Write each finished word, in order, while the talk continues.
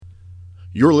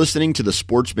You're listening to the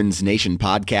Sportsman's Nation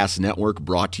Podcast Network,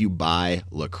 brought to you by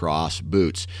Lacrosse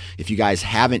Boots. If you guys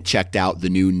haven't checked out the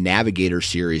new Navigator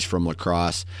series from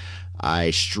Lacrosse,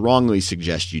 I strongly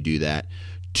suggest you do that.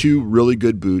 Two really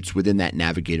good boots within that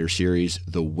Navigator series,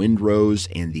 the Windrose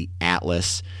and the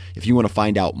Atlas. If you want to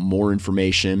find out more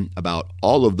information about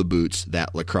all of the boots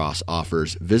that Lacrosse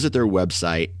offers, visit their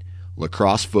website,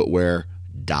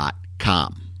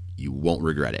 lacrossefootwear.com. You won't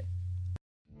regret it.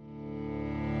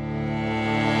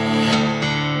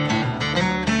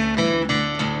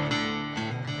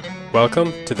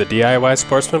 Welcome to the DIY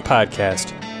Sportsman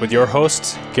Podcast with your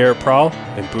hosts, Garrett Prawl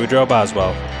and Boudreaux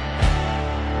Boswell.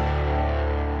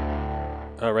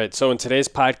 All right, so in today's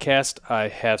podcast, I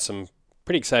have some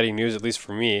pretty exciting news, at least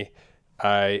for me.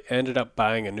 I ended up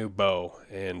buying a new bow,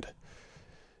 and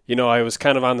I was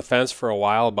kind of on the fence for a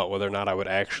while about whether or not I would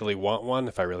actually want one,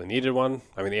 if I really needed one.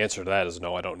 I mean, the answer to that is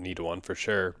no, I don't need one for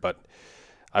sure, but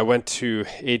I went to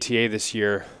ATA this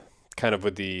year kind of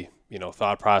with the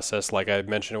thought process, like I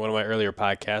mentioned in one of my earlier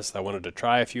podcasts. I wanted to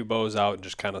try a few bows out and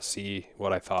just kind of see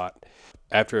what I thought.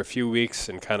 After a few weeks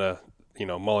and kind of,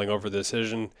 mulling over the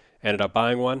decision, ended up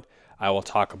buying one. I will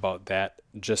talk about that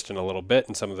just in a little bit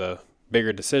and some of the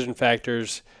bigger decision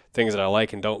factors, things that I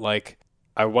like and don't like.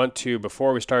 I want to,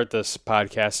 before we start this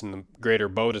podcast and the greater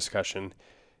bow discussion,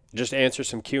 just answer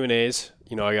some Q&As.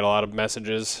 I get a lot of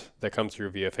messages that come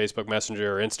through via Facebook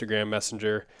Messenger or Instagram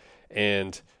Messenger,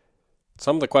 and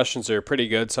some of the questions are pretty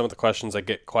good. Some of the questions I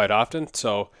get quite often.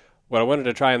 So what I wanted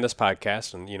to try in this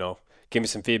podcast, and, give me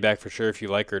some feedback for sure if you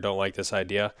like or don't like this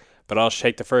idea, but I'll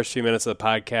take the first few minutes of the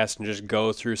podcast and just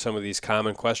go through some of these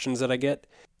common questions that I get.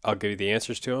 I'll give you the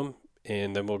answers to them,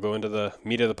 and then we'll go into the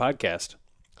meat of the podcast.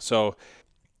 So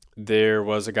there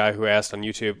was a guy who asked on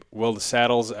YouTube, will the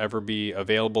saddles ever be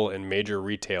available in major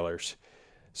retailers?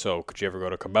 So could you ever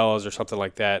go to Cabela's or something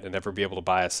like that and ever be able to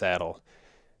buy a saddle?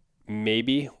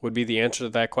 Maybe would be the answer to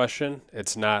that question.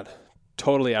 It's not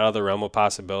totally out of the realm of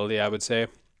possibility, I would say.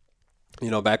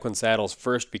 Back when saddles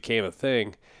first became a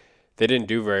thing, they didn't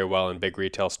do very well in big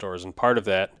retail stores. And part of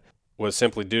that was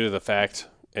simply due to the fact,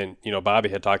 and, Bobby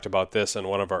had talked about this in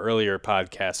one of our earlier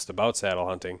podcasts about saddle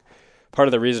hunting. Part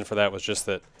of the reason for that was just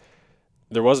that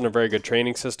there wasn't a very good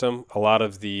training system. A lot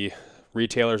of the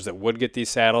retailers that would get these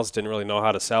saddles didn't really know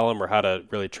how to sell them or how to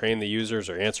really train the users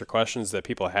or answer questions that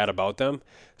people had about them.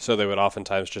 So they would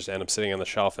oftentimes just end up sitting on the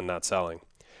shelf and not selling.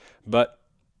 But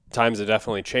times have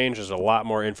definitely changed. There's a lot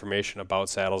more information about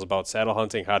saddles, about saddle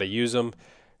hunting, how to use them,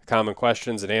 common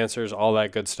questions and answers, all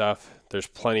that good stuff. There's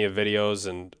plenty of videos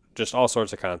and just all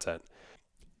sorts of content.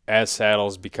 As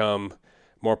saddles become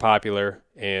more popular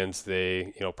and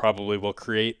they, probably will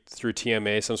create through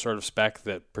TMA some sort of spec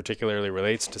that particularly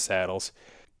relates to saddles,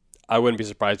 I wouldn't be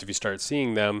surprised if you start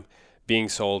seeing them being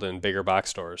sold in bigger box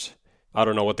stores. I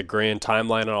don't know what the grand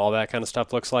timeline and all that kind of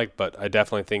stuff looks like, but I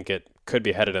definitely think it could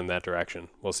be headed in that direction.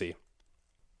 We'll see.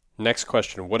 Next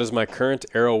question. What is my current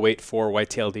arrow weight for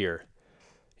whitetail deer?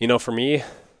 For me,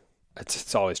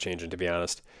 it's always changing, to be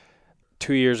honest.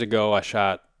 2 years ago, I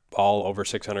shot all over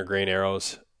 600 grain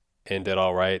arrows and did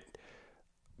all right.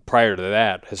 Prior to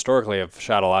that, historically, I've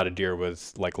shot a lot of deer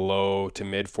with like low to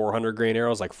mid 400 grain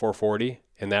arrows, like 440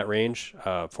 in that range,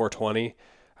 420.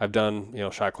 I've done,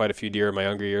 shot quite a few deer in my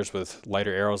younger years with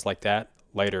lighter arrows like that.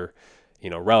 Lighter,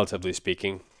 relatively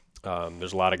speaking.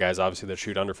 There's a lot of guys, obviously, that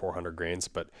shoot under 400 grains.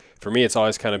 But for me, it's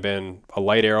always kind of been a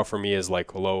light arrow for me is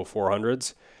like low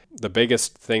 400s. The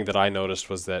biggest thing that I noticed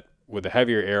was that with the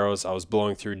heavier arrows, I was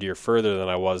blowing through deer further than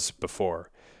I was before.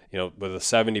 With a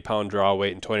 70-pound draw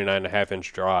weight and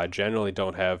 29.5-inch draw, I generally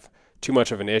don't have too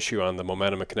much of an issue on the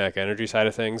momentum and kinetic energy side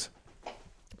of things.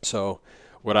 So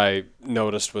what I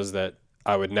noticed was that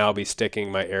I would now be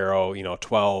sticking my arrow,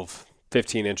 12,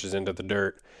 15 inches into the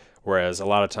dirt, whereas a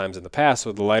lot of times in the past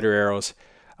with the lighter arrows,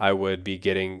 I would be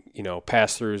getting,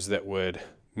 pass-throughs that would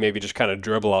maybe just kind of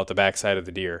dribble out the backside of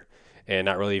the deer and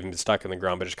not really even be stuck in the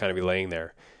ground, but just kind of be laying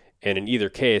there. And in either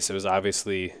case, it was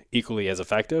obviously equally as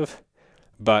effective,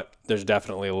 but there's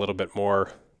definitely a little bit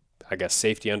more,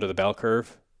 safety under the bell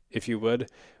curve, if you would,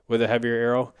 with a heavier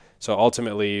arrow. So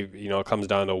ultimately, it comes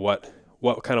down to what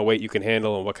kind of weight you can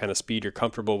handle and what kind of speed you're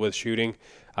comfortable with shooting.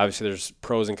 Obviously, there's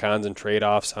pros and cons and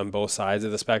trade-offs on both sides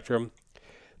of the spectrum.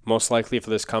 Most likely for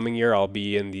this coming year, I'll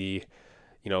be in the,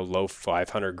 low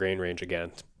 500 grain range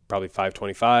again. Probably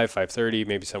 525, 530,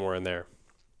 maybe somewhere in there.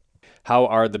 How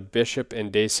are the Bishop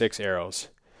and Day 6 arrows?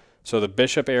 So the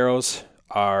Bishop arrows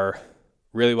are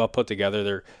really well put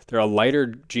together. They're a lighter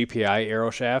GPI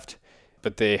arrow shaft,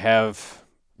 but they have,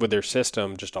 with their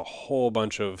system, just a whole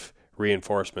bunch of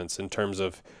reinforcements in terms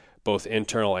of both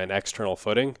internal and external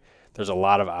footing. There's a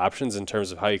lot of options in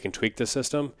terms of how you can tweak the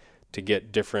system to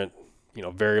get different,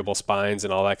 variable spines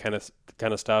and all that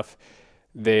kind of stuff,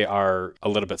 they are a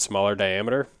little bit smaller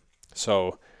diameter.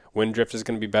 So wind drift is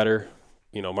going to be better,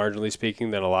 marginally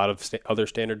speaking, than a lot of other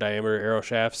standard diameter arrow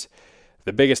shafts.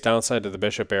 The biggest downside to the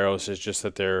Bishop arrows is just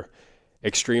that they're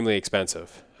extremely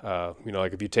expensive.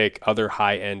 Like if you take other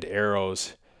high-end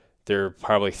arrows, they're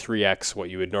probably 3x what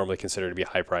you would normally consider to be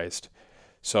high-priced.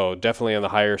 So definitely on the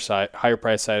higher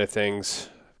price side of things,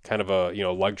 kind of a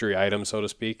luxury item, so to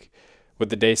speak. With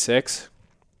the Day 6,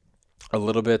 a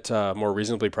little bit more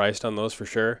reasonably priced on those for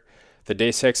sure. The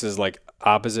Day 6 is like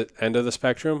opposite end of the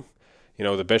spectrum.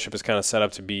 The Bishop is kind of set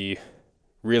up to be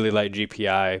really light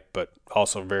GPI, but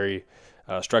also very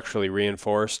structurally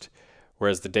reinforced,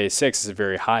 whereas the Day 6 is a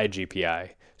very high GPI.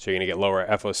 So you're going to get lower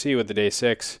FOC with the Day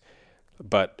 6,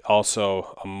 but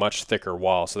also a much thicker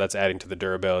wall. So that's adding to the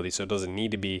durability. So it doesn't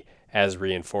need to be as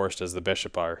reinforced as the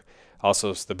Bishop are.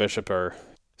 Also, the Bishop are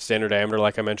standard diameter,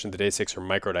 like I mentioned. The Day 6 are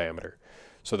micro diameter.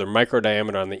 So they're micro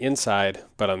diameter on the inside,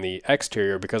 but on the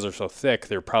exterior, because they're so thick,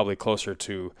 they're probably closer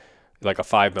to like a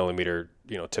 5 millimeter,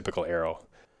 typical arrow.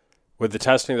 With the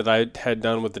testing that I had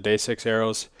done with the Day 6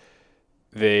 arrows,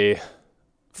 they,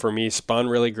 for me, spun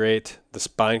really great. The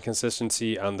spine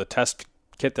consistency on the test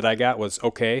kit that I got was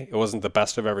okay. It wasn't the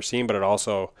best I've ever seen, but it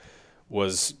also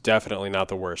was definitely not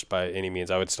the worst by any means.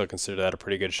 I would still consider that a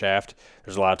pretty good shaft.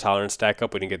 There's a lot of tolerance stack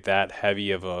up when you get that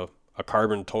heavy of a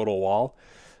carbon total wall.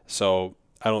 So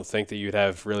I don't think that you'd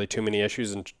have really too many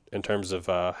issues in terms of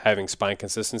having spine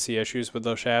consistency issues with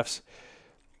those shafts.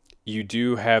 You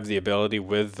do have the ability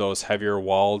with those heavier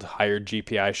walled, higher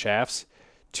GPI shafts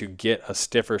to get a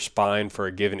stiffer spine for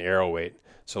a given arrow weight.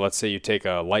 So let's say you take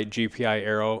a light GPI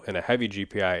arrow and a heavy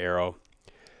GPI arrow.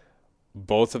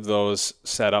 Both of those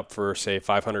set up for, say,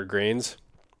 500 grains.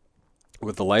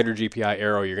 With the lighter GPI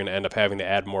arrow, you're going to end up having to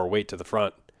add more weight to the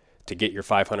front to get your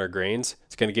 500 grains.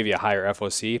 It's going to give you a higher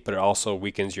FOC, but it also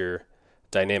weakens your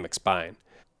dynamic spine.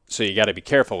 So you got to be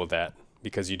careful with that,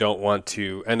 because you don't want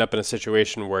to end up in a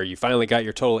situation where you finally got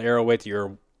your total arrow weight that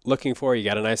you're looking for. You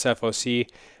got a nice FOC,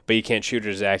 but you can't shoot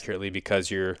it as accurately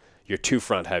because you're too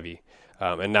front heavy.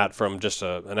 And not from just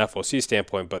an FOC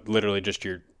standpoint, but literally just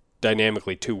you're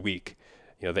dynamically too weak.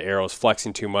 The arrow's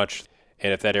flexing too much,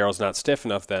 and if that arrow's not stiff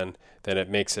enough, then it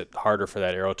makes it harder for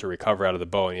that arrow to recover out of the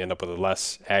bow, and you end up with a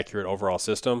less accurate overall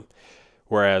system.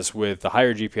 Whereas with the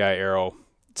higher GPI arrow,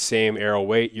 same arrow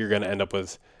weight, you're going to end up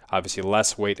with obviously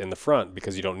less weight in the front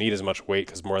because you don't need as much weight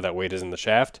because more of that weight is in the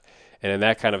shaft. And in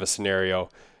that kind of a scenario,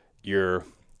 your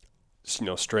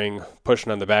string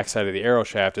pushing on the backside of the arrow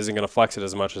shaft isn't going to flex it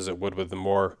as much as it would with the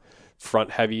more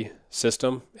front heavy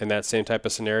system in that same type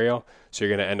of scenario. So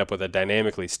you're going to end up with a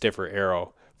dynamically stiffer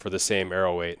arrow for the same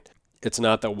arrow weight. It's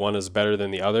not that one is better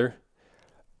than the other.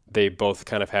 They both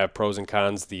kind of have pros and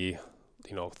cons. The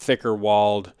thicker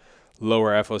walled,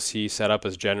 lower FOC setup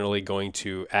is generally going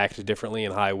to act differently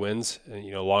in high winds and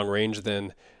long range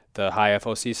than the high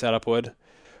FOC setup would.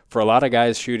 For a lot of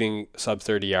guys shooting sub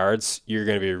 30 yards, you're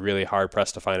going to be really hard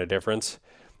pressed to find a difference.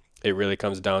 It really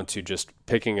comes down to just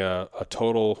picking a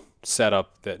total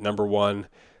setup that, number one,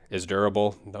 is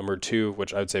durable. Number two,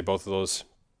 which I would say both of those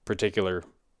particular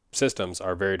systems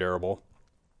are very durable.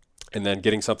 And then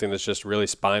getting something that's just really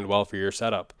spined well for your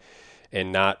setup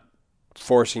and not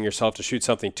forcing yourself to shoot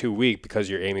something too weak because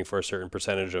you're aiming for a certain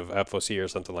percentage of FOC or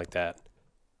something like that.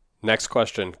 Next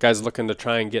question. Guys looking to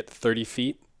try and get 30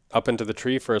 feet up into the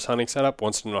tree for his hunting setup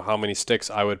wants to know how many sticks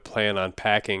I would plan on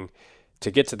packing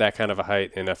to get to that kind of a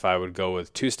height, and if I would go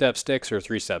with 2-step sticks or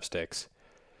 3-step sticks.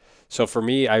 So for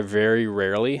me, I very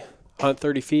rarely hunt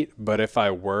 30 feet, but if I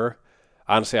were,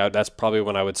 honestly, that's probably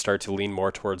when I would start to lean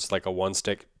more towards like a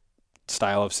 1-stick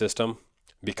style of system,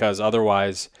 because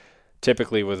otherwise,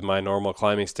 typically with my normal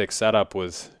climbing stick setup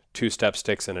with 2-step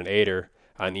sticks and an 8er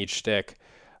on each stick,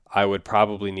 I would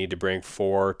probably need to bring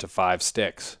 4 to 5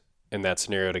 sticks in that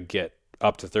scenario to get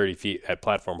up to 30 feet at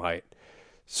platform height.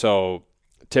 So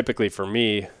typically for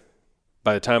me,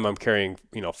 by the time I'm carrying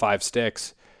 5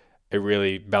 sticks, it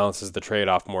really balances the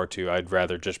trade-off more to I'd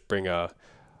rather just bring a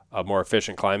more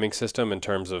efficient climbing system in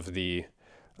terms of the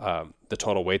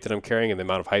total weight that I'm carrying and the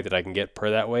amount of height that I can get per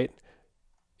that weight.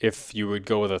 If you would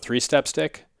go with a 3-step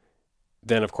stick,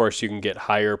 then of course you can get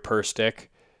higher per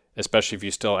stick, especially if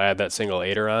you still add that single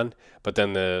 8er on. But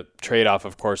then the trade-off,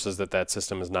 of course, is that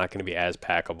system is not going to be as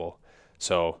packable.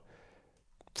 So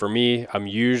for me, I'm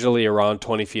usually around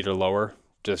 20 feet or lower.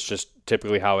 That's just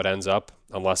typically how it ends up,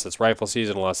 unless it's rifle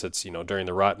season, unless it's during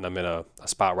the rut and I'm in a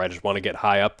spot where I just want to get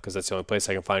high up because that's the only place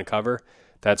I can find cover.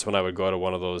 That's when I would go to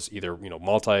one of those either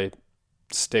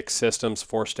multi-stick systems,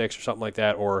 4 sticks or something like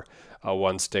that, or a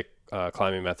 1-stick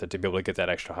climbing method to be able to get that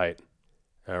extra height.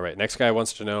 All right, next guy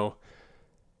wants to know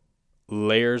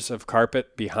layers of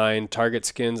carpet behind target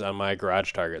skins on my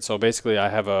garage target. So basically I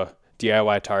have a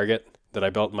DIY target that I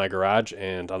built in my garage,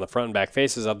 and on the front and back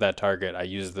faces of that target I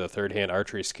used the third hand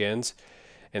archery skins.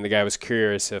 And the guy was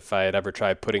curious if I had ever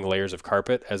tried putting layers of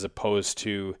carpet as opposed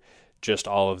to just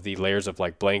all of the layers of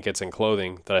like blankets and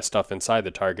clothing that I stuff inside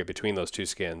the target between those two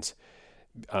skins.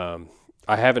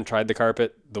 I haven't tried the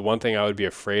carpet. The one thing I would be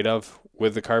afraid of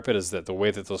with the carpet is that the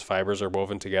way that those fibers are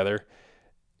woven together,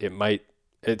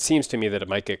 it seems to me that it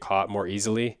might get caught more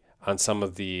easily on some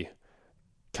of the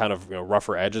kind of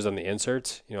rougher edges on the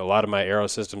inserts. A lot of my arrow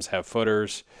systems have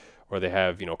footers, or they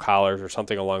have collars or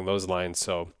something along those lines.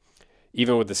 So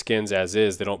even with the skins as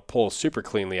is, they don't pull super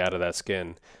cleanly out of that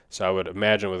skin. So I would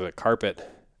imagine with a carpet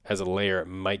as a layer, it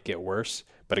might get worse.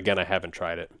 But again, I haven't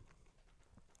tried it.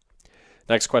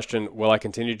 Next question, will I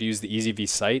continue to use the EZV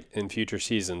sight in future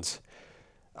seasons?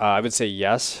 I would say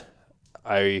yes.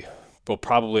 I will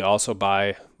probably also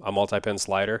buy a multi-pin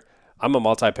slider. I'm a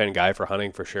multi-pin guy for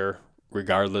hunting for sure,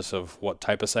 regardless of what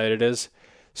type of sight it is.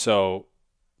 So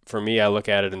for me, I look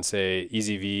at it and say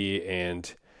EZV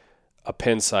and a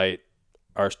pin sight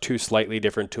are two slightly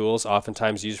different tools,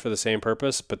 oftentimes used for the same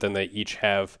purpose, but then they each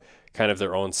have kind of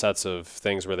their own sets of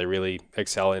things where they really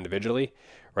excel individually,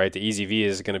 right? The EZV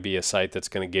is going to be a sight that's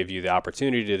going to give you the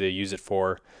opportunity to use it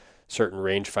for certain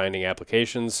range finding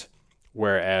applications,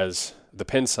 whereas the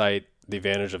pin sight, the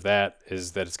advantage of that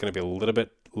is that it's going to be a little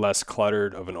bit less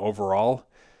cluttered of an overall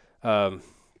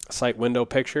sight window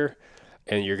picture,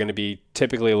 and you're going to be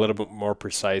typically a little bit more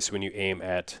precise when you aim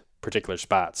at particular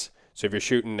spots. So if you're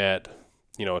shooting at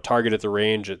a target at the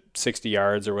range at 60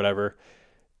 yards or whatever,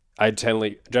 I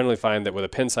generally find that with a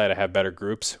pin sight I have better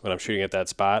groups when I'm shooting at that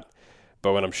spot.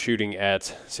 But when I'm shooting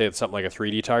at, say, something like a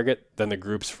 3D target, then the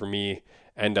groups for me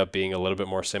end up being a little bit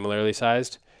more similarly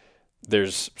sized.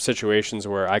 There's situations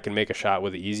where I can make a shot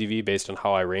with the EZV based on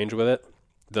how I range with it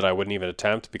that I wouldn't even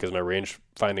attempt because my range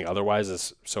finding otherwise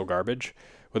is so garbage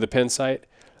with a pin sight.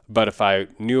 But if I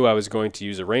knew I was going to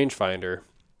use a rangefinder,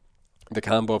 the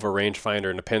combo of a rangefinder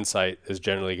and a pin sight is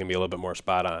generally going to be a little bit more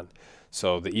spot on.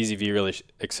 So the EZV really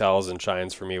excels and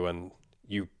shines for me when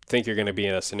you think you're going to be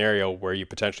in a scenario where you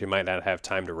potentially might not have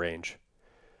time to range.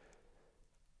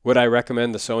 Would I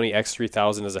recommend the Sony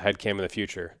X3000 as a head cam in the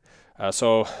future?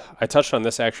 So I touched on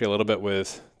this actually a little bit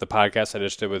with the podcast I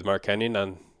just did with Mark Kenyon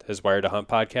on his Wired to Hunt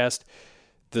podcast.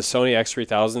 The Sony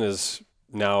X3000 is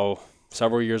now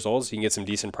several years old, so you can get some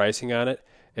decent pricing on it.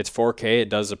 It's 4K. It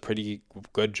does a pretty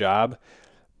good job,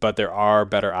 but there are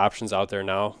better options out there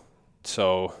now.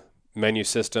 So menu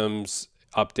systems,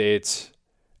 updates,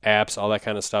 apps, all that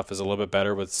kind of stuff is a little bit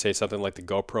better with, say, something like the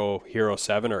GoPro Hero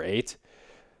 7 or 8.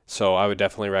 So I would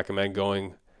definitely recommend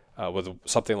going with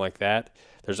something like that.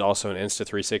 There's also an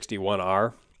Insta360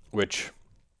 1R, which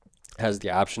has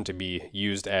the option to be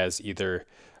used as either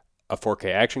a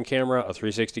 4K action camera, a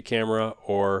 360 camera,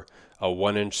 or a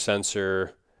 1-inch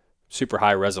sensor, super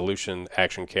high resolution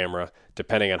action camera,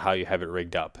 depending on how you have it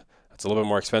rigged up. It's a little bit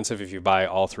more expensive if you buy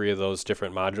all three of those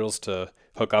different modules to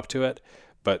hook up to it.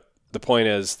 But the point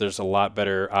is there's a lot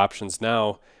better options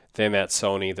now than that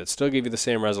Sony that still give you the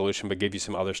same resolution but give you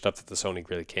some other stuff that the Sony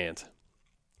really can't.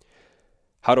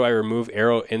 How do I remove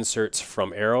arrow inserts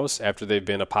from arrows after they've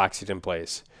been epoxied in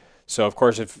place? So of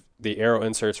course, if the arrow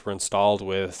inserts were installed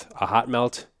with a hot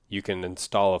melt, you can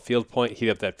install a field point,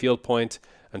 heat up that field point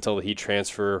until the heat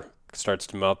transfer starts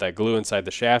to melt that glue inside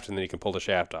the shaft, and then you can pull the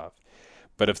shaft off.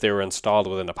 But if they were installed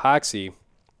with an epoxy,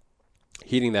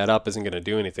 heating that up isn't going to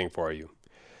do anything for you.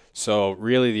 So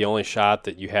really the only shot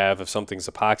that you have if something's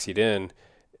epoxied in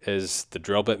is the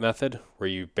drill bit method, where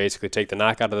you basically take the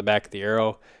knock out of the back of the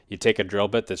arrow, you take a drill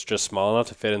bit that's just small enough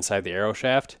to fit inside the arrow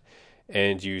shaft,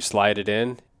 and you slide it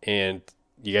in, and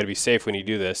you got to be safe when you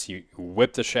do this. You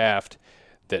whip the shaft,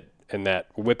 and that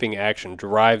whipping action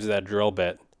drives that drill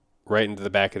bit right into the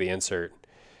back of the insert.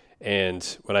 And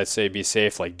when I say be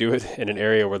safe, like do it in an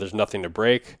area where there's nothing to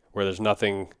break, where there's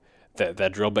nothing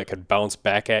that drill bit could bounce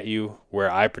back at you,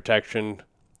 wear eye protection,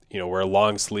 wear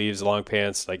long sleeves, long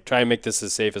pants, like try and make this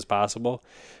as safe as possible,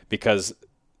 because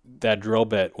that drill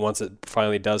bit, once it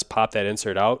finally does pop that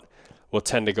insert out, will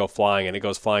tend to go flying, and it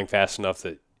goes flying fast enough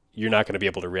that you're not going to be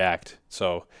able to react.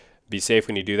 So be safe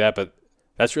when you do that, but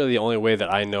that's really the only way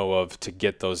that I know of to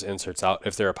get those inserts out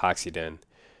if they're epoxied in.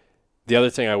 The other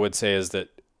thing I would say is that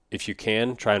if you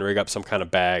can, try and rig up some kind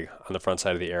of bag on the front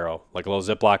side of the arrow, like a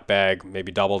little Ziploc bag,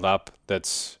 maybe doubled up,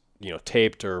 that's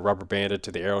taped or rubber banded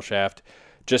to the arrow shaft,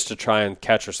 just to try and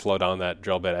catch or slow down that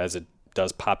drill bit as it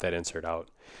does pop that insert out.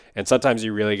 And sometimes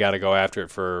you really got to go after it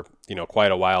for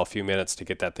quite a while, a few minutes, to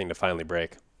get that thing to finally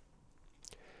break.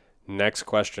 Next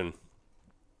question.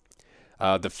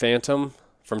 The Phantom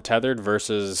from Tethered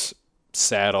versus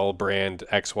saddle brand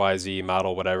XYZ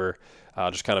model, whatever.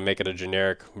 I'll just kind of make it a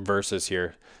generic versus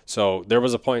here. So there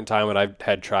was a point in time when I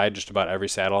had tried just about every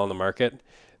saddle on the market.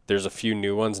 There's a few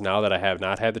new ones now that I have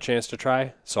not had the chance to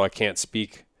try, so I can't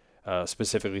speak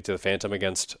specifically to the Phantom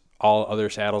against all other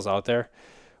saddles out there.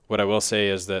 What I will say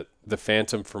is that the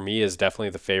Phantom for me is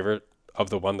definitely the favorite of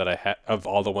the one that of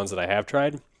all the ones that I have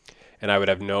tried, and I would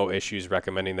have no issues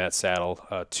recommending that saddle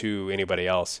to anybody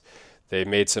else. They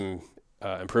made some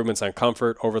improvements on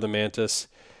comfort over the Mantis,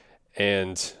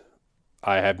 and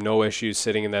I have no issues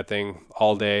sitting in that thing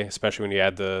all day, especially when you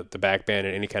add the back band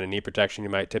and any kind of knee protection you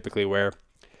might typically wear.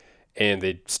 And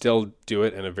they still do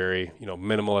it in a very,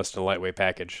 minimalist and lightweight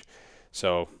package.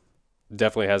 So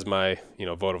definitely has my,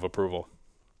 vote of approval.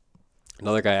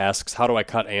 Another guy asks, how do I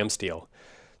cut AmSteel?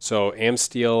 So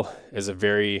AmSteel is a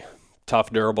very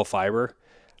tough, durable fiber.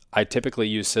 I typically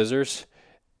use scissors.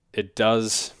 It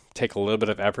does take a little bit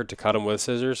of effort to cut them with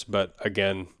scissors, but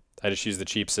again, I just use the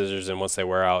cheap scissors, and once they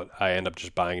wear out, I end up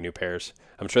just buying new pairs.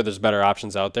 I'm sure there's better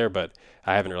options out there, but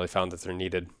I haven't really found that they're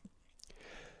needed.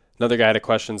 Another guy had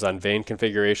questions on vane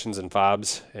configurations and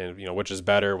fobs, and which is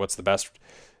better, what's the best.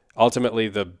 Ultimately,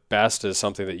 the best is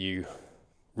something that you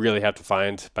really have to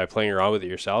find by playing around with it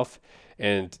yourself.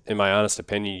 And in my honest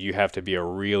opinion, you have to be a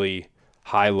really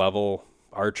high-level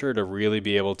archer to really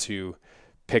be able to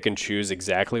pick and choose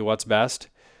exactly what's best,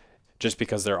 just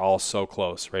because they're all so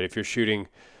close, right? If you're shooting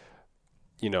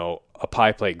a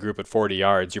pie plate group at 40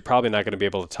 yards, you're probably not going to be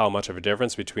able to tell much of a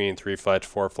difference between 3-fletch,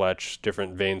 4-fletch,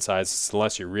 different vane sizes,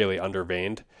 unless you're really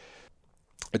under-vaned.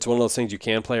 It's one of those things you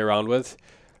can play around with,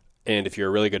 and if you're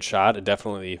a really good shot, it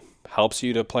definitely helps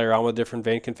you to play around with different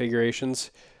vane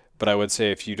configurations. But I would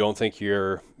say if you don't think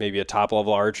you're maybe a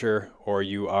top-level archer, or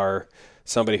you are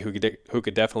somebody who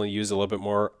could definitely use a little bit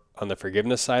more on the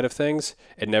forgiveness side of things,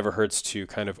 it never hurts to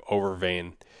kind of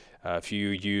over-vane. If you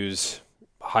use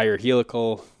higher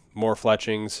helical, more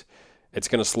fletchings, it's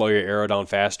going to slow your arrow down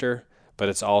faster, but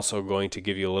it's also going to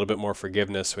give you a little bit more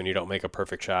forgiveness when you don't make a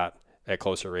perfect shot at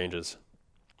closer ranges.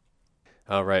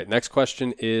 All right, next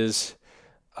question is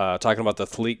talking about the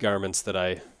Thleet garments that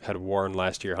I had worn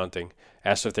last year hunting.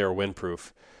 Asked if they were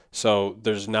windproof. So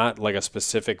there's not like a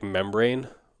specific membrane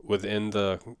within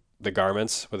the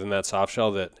garments, within that soft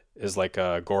shell that is like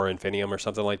a Gore Infinium or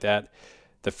something like that.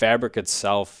 The fabric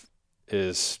itself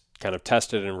is kind of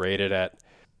tested and rated at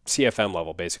CFM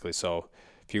level, basically. So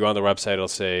if you go on the website, it'll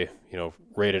say,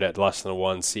 rated at less than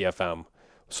 1 CFM.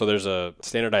 So there's a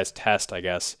standardized test, I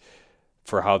guess,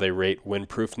 for how they rate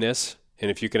windproofness.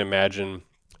 And if you can imagine,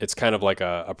 it's kind of like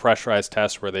a pressurized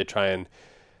test where they try and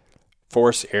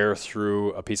force air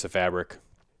through a piece of fabric.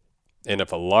 And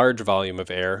if a large volume of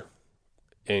air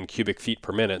in cubic feet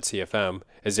per minute, CFM,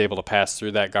 is able to pass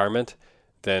through that garment,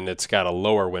 then it's got a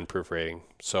lower windproof rating.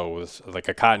 So with like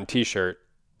a cotton t-shirt,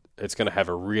 it's going to have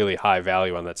a really high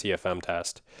value on that CFM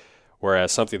test.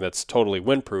 Whereas something that's totally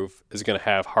windproof is going to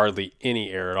have hardly any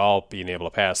air at all being able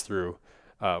to pass through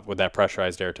with that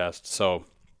pressurized air test. So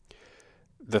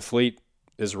the Thleet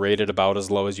is rated about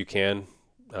as low as you can.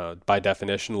 By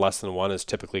definition, less than 1 is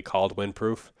typically called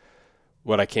windproof.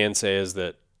 What I can say is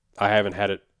that I haven't had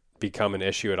it become an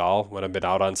issue at all when I've been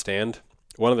out on stand.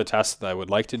 One of the tests that I would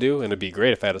like to do, and it'd be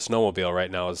great if I had a snowmobile right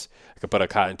now, is I could put a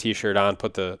cotton t-shirt on,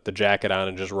 put the jacket on,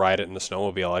 and just ride it in the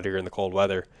snowmobile out here in the cold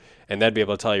weather. And that'd be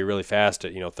able to tell you really fast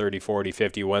at, 30, 40,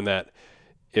 50, when that,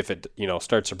 if it,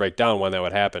 starts to break down, when that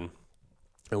would happen,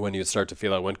 and when you'd start to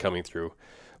feel that wind coming through.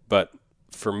 But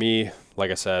for me,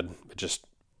 like I said,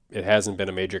 it hasn't been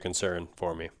a major concern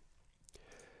for me.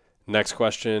 Next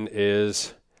question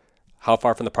is, how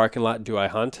far from the parking lot do I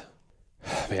hunt?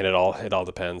 Man, it all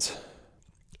depends.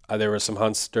 There were some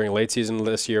hunts during late season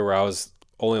this year where I was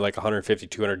only like 150,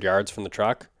 200 yards from the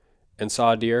truck and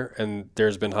saw a deer. And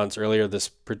there's been hunts earlier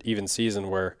this even season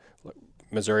where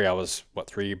Missouri, I was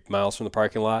 3 miles from the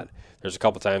parking lot. There's a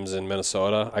couple times in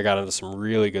Minnesota, I got into some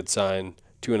really good sign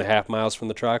 2.5 miles from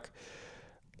the truck.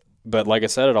 But like I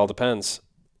said, it all depends.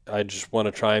 I just want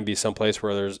to try and be someplace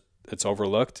where it's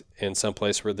overlooked, and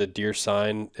someplace where the deer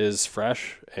sign is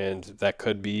fresh, and that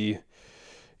could be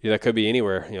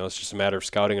anywhere. It's just a matter of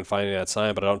scouting and finding that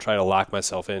sign, but I don't try to lock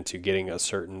myself into getting a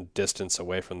certain distance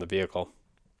away from the vehicle.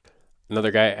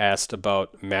 Another guy asked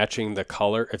about matching the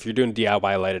color. If you're doing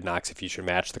DIY lighted nocks, if you should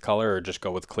match the color or just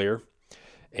go with clear.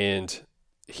 And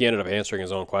he ended up answering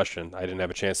his own question. I didn't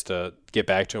have a chance to get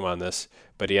back to him on this,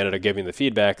 but he ended up giving the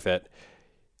feedback that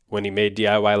when he made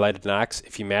DIY lighted nocks,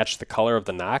 if he matched the color of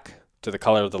the nock to the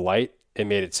color of the light, it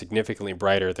made it significantly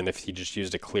brighter than if he just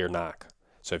used a clear nock.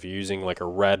 So if you're using like a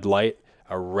red light,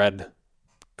 a red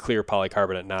clear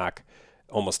polycarbonate nock,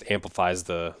 almost amplifies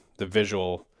the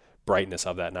visual brightness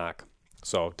of that nock.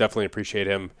 So definitely appreciate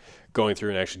him going through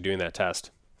and actually doing that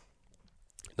test.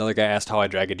 Another guy asked how I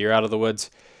drag a deer out of the woods.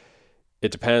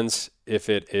 It depends. If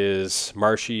it is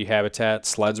marshy habitat,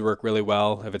 sleds work really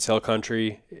well. If it's hill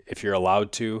country, if you're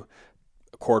allowed to,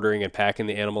 quartering and packing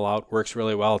the animal out works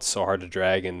really well. It's so hard to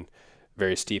drag in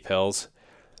very steep hills.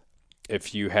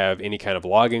 If you have any kind of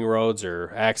logging roads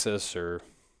or access or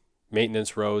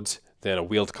maintenance roads, then a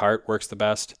wheeled cart works the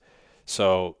best.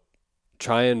 So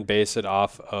try and base it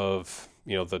off of,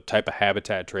 the type of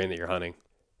habitat terrain that you're hunting.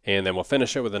 And then we'll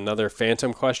finish it with another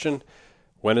phantom question.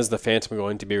 When is the phantom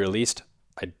going to be released?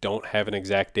 I don't have an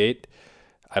exact date.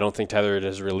 I don't think Tethered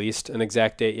has released an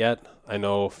exact date yet. I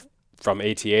know from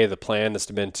ATA, the plan has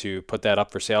been to put that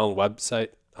up for sale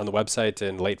on the website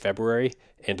in late February.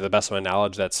 And to the best of my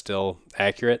knowledge, that's still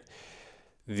accurate.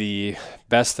 The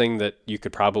best thing that you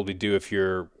could probably do if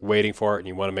you're waiting for it and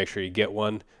you want to make sure you get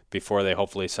one before they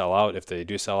hopefully sell out, if they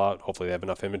do sell out, hopefully they have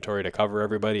enough inventory to cover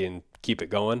everybody and keep it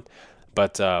going.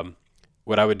 But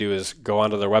what I would do is go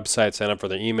onto their website, sign up for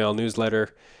their email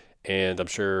newsletter, and I'm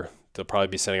sure they'll probably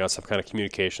be sending out some kind of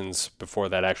communications before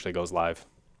that actually goes live.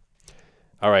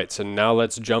 All right, so now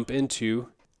let's jump into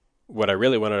what I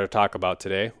really wanted to talk about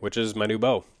today, which is my new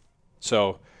bow.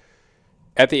 So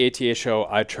at the ATA show,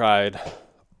 I tried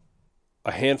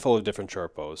a handful of different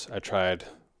short bows. I tried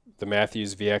the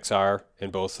Mathews VXR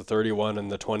in both the 31 and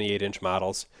the 28-inch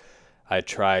models. I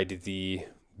tried the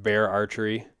Bear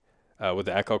Archery with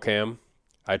the Echo Cam.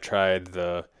 I tried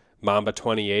the Mamba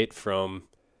 28 from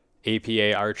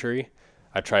APA Archery.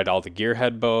 I tried all the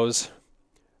Gearhead bows.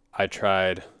 I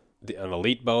tried an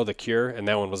Elite bow, the Cure, and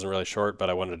that one wasn't really short,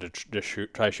 but I wanted to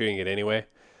try shooting it anyway.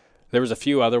 There was a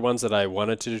few other ones that I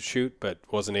wanted to shoot, but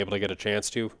wasn't able to get a chance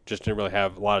to. Just didn't really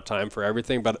have a lot of time for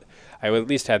everything, but I at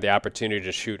least had the opportunity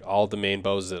to shoot all the main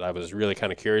bows that I was really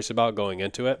kind of curious about going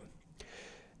into it.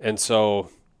 And so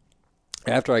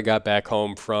after I got back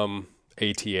home from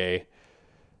ATA,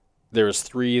 there was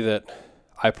 3 that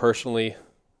I personally,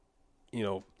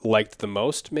 liked the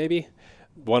most, maybe.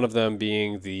 One of them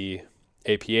being the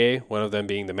APA, one of them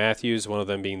being the Mathews, one of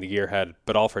them being the Gearhead,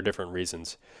 but all for different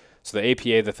reasons. So the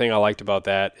APA, the thing I liked about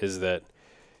that is that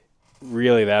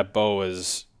really that bow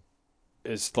is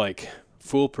like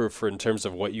foolproof in terms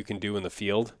of what you can do in the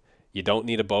field. You don't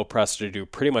need a bow press to do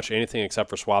pretty much anything except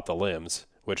for swap the limbs,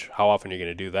 which how often are you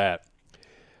going to do that?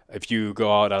 If you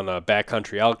go out on a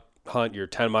backcountry elk hunt, you're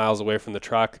 10 miles away from the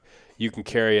truck, you can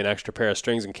carry an extra pair of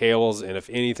strings and cables, and if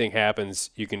anything happens,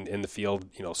 you can, in the field,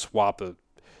 swap a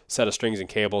set of strings and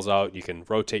cables out. You can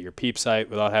rotate your peep sight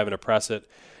without having to press it.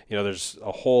 There's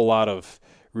a whole lot of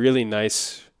really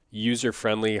nice,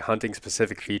 user-friendly,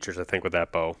 hunting-specific features, I think, with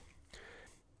that bow.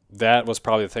 That was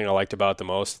probably the thing I liked about it the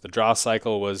most. The draw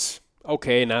cycle was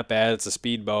okay, not bad. It's a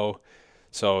speed bow,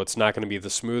 so it's not going to be the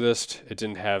smoothest. It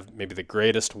didn't have maybe the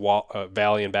greatest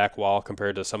valley and back wall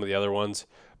compared to some of the other ones,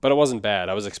 but it wasn't bad.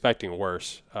 I was expecting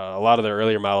worse. A lot of the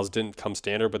earlier models didn't come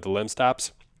standard with the limb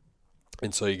stops,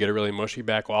 and so you get a really mushy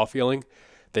back wall feeling.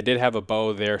 They did have a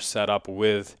bow there set up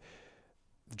with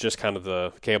just kind of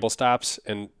the cable stops,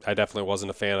 and I definitely wasn't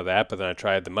a fan of that, but then I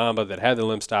tried the Mamba that had the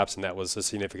limb stops, and that was a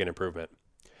significant improvement.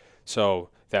 So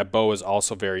that bow is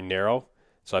also very narrow,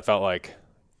 so I felt like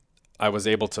I was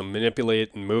able to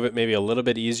manipulate and move it maybe a little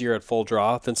bit easier at full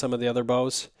draw than some of the other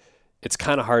bows. It's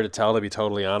kind of hard to tell, to be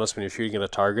totally honest, when you're shooting at a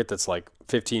target that's like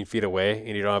 15 feet away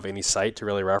and you don't have any sight to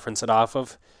really reference it off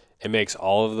of. It makes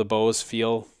all of the bows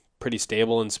feel pretty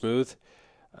stable and smooth,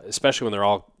 especially when they're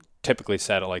all typically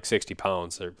set at like 60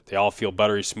 pounds. They all feel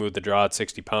buttery smooth to draw at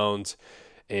 60 pounds.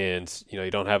 And,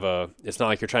 you don't have it's not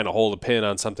like you're trying to hold a pin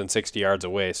on something 60 yards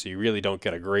away. So you really don't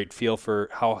get a great feel for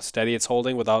how steady it's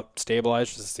holding without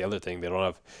stabilizers. That's the other thing. They don't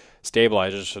have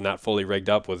stabilizers, so not fully rigged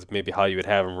up with maybe how you would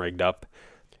have them rigged up.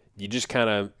 You just kind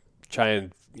of try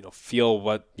and, feel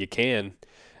what you can.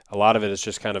 A lot of it is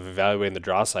just kind of evaluating the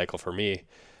draw cycle for me.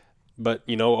 But,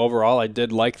 overall, I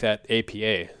did like that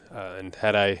APA. And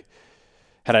had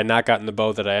I not gotten the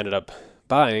bow that I ended up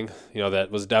buying, that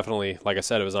was definitely, like I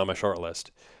said, it was on my short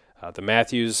list. The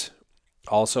Mathews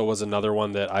also was another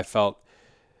one that I felt,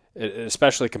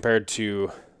 especially compared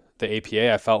to the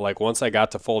APA, I felt like once I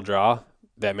got to full draw,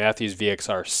 that Mathews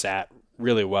VXR sat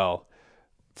really well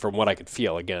from what I could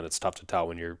feel. Again, it's tough to tell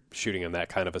when you're shooting in that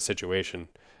kind of a situation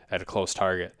at a close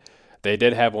target. They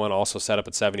did have one also set up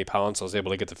at 70 pounds, so I was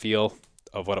able to get the feel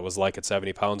of what it was like at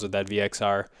 70 pounds with that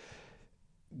VXR.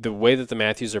 The way that the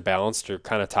Mathews are balanced are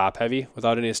kind of top heavy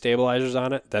without any stabilizers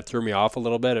on it. That threw me off a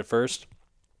little bit at first,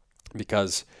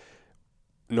 because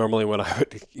normally when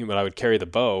I would carry the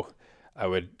bow, I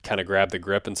would kind of grab the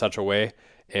grip in such a way,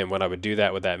 And when I would do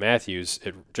that with that Matthews,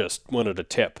 it just wanted to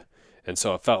tip. And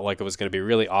so it felt like it was going to be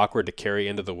really awkward to carry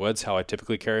into the woods how I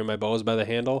typically carry my bows by the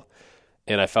handle.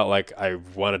 And I felt like I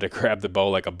wanted to grab the bow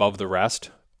like above the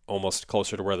rest, almost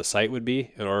closer to where the sight would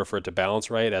be in order for it to balance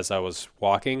right as I was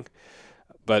walking.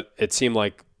 But it seemed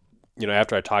like,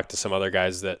 after I talked to some other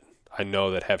guys that I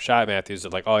know that have shot Matthews,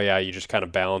 they're like, oh yeah, you just kind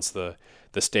of balance the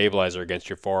stabilizer against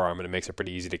your forearm and it makes it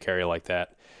pretty easy to carry like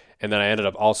that. And then I ended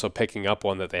up also picking up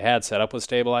one that they had set up with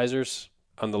stabilizers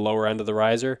on the lower end of the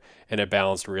riser, and it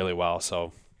balanced really well.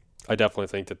 So I definitely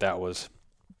think that was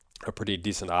a pretty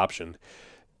decent option.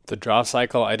 The draw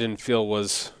cycle I didn't feel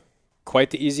was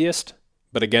quite the easiest,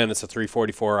 but again, it's a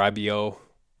 344 IBO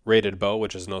rated bow,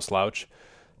 which is no slouch.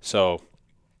 So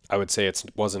I would say it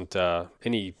wasn't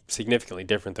any significantly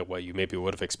different than what you maybe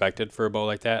would have expected for a bow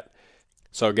like that.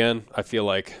 So again, I feel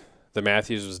like the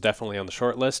Matthews was definitely on the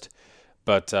short list,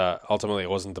 but ultimately it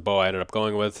wasn't the bow I ended up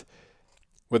going with.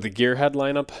 With the Gearhead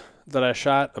lineup that I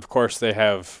shot, of course, they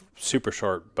have super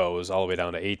short bows all the way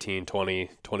down to 18, 20,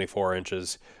 24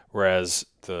 inches, whereas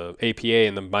the APA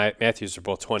and the Matthews are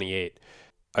both 28.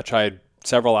 I tried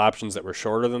several options that were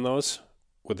shorter than those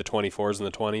with the 24s and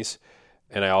the 20s,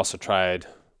 and I also tried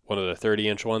one of the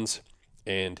 30-inch ones.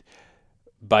 And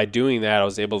by doing that, I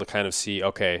was able to kind of see,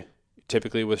 okay,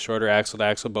 typically with shorter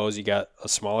axle-to-axle bows, you got a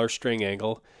smaller string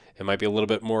angle. It might be a little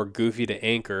bit more goofy to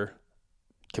anchor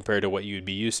compared to what you'd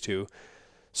be used to.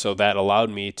 So that allowed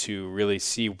me to really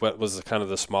see what was kind of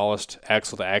the smallest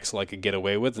axle to axle I could get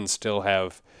away with and still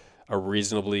have a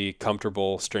reasonably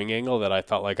comfortable string angle that I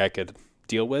felt like I could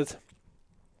deal with.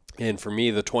 And for me,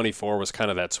 the 24 was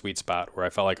kind of that sweet spot where I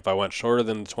felt like if I went shorter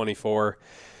than the 24,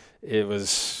 it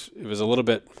was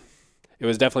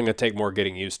definitely going to take more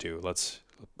getting used to. Let's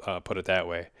put it that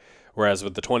way. Whereas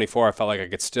with the 24, I felt like I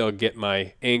could still get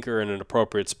my anchor in an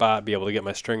appropriate spot, be able to get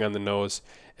my string on the nose,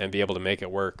 and be able to make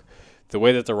it work. The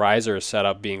way that the riser is set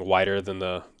up, being wider than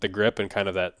the grip and kind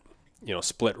of that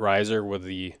split riser with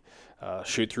the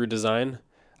shoot-through design,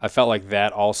 I felt like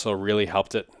that also really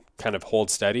helped it kind of hold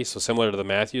steady. So similar to the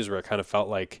Matthews, where it kind of felt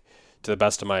like, to the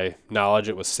best of my knowledge,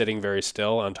 it was sitting very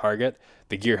still on target,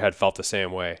 the Gearhead felt the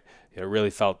same way. It really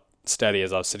felt steady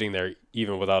as I was sitting there,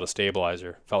 even without a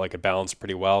stabilizer. Felt like it balanced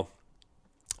pretty well.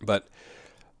 But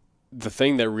the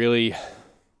thing that really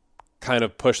kind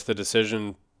of pushed the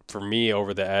decision for me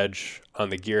over the edge on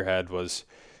the Gearhead was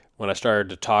when I started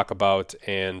to talk about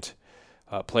and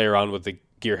play around with the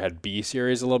Gearhead B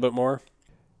series a little bit more.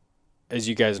 As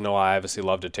you guys know, I obviously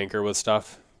love to tinker with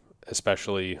stuff,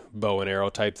 especially bow and arrow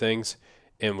type things.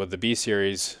 And with the B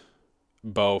series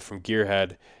bow from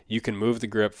Gearhead, you can move the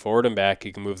grip forward and back.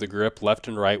 You can move the grip left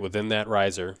and right within that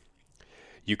riser.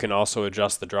 You can also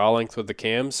adjust the draw length with the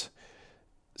cams.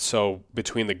 So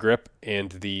between the grip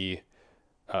and the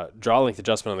draw length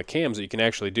adjustment on the cams, what you can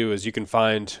actually do is you can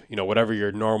find, whatever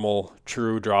your normal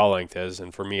true draw length is.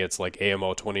 And for me, it's like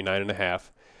AMO 29.5.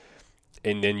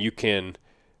 And then you can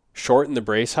shorten the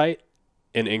brace height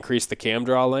and increase the cam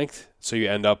draw length. So you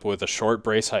end up with a short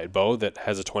brace height bow that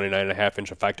has a 29.5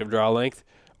 inch effective draw length.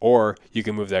 Or you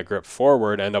can move that grip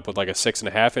forward, end up with like a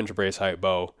 6.5 inch brace height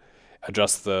bow,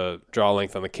 adjust the draw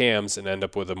length on the cams, and end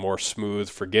up with a more smooth,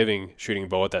 forgiving shooting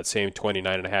bow at that same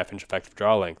 29.5 inch effective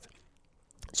draw length.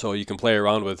 So you can play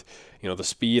around with, the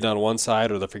speed on one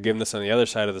side or the forgiveness on the other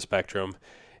side of the spectrum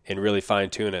and really fine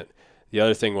tune it. The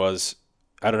other thing was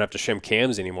I don't have to shim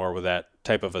cams anymore with that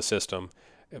type of a system.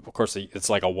 Of course, it's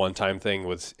like a one-time thing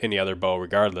with any other bow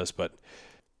regardless, but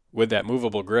with that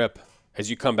movable grip, as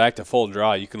you come back to full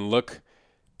draw, you can look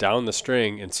down the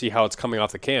string and see how it's coming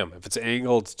off the cam. If it's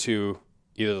angled to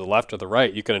either the left or the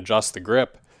right, you can adjust the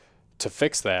grip to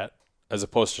fix that, as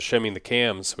opposed to shimming the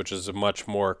cams, which is a much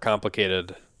more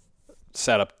complicated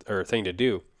setup or thing to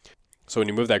do. So when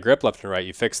you move that grip left and right,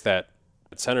 you fix that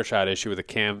center shot issue with the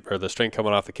cam or the string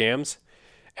coming off the cams,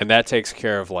 and that takes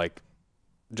care of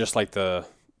just like the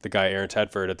guy Aaron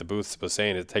Tedford at the booth was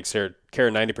saying, it takes care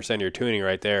of 90% of your tuning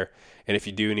right there. And if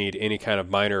you do need any kind of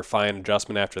minor fine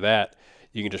adjustment after that,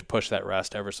 you can just push that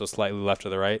rest ever so slightly left or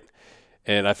the right.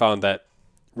 And I found that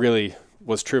really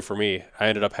was true for me. I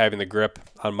ended up having the grip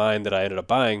on mine that I ended up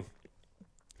buying.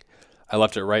 I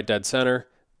left it right dead center.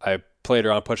 I played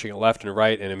around pushing it left and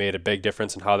right, and it made a big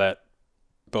difference in how that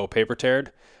bow paper teared.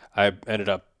 I ended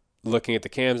up looking at the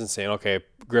cams and saying, okay,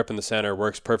 grip in the center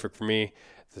works perfect for me.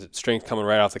 The string coming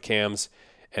right off the cams.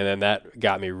 And then that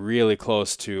got me really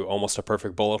close to almost a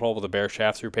perfect bullet hole with a bare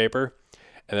shaft through paper.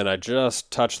 And then I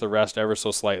just touched the rest ever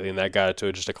so slightly, and that got it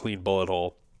to just a clean bullet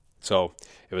hole. So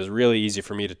it was really easy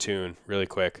for me to tune really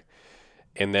quick.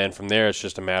 And then from there, it's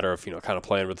just a matter of, kind of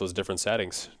playing with those different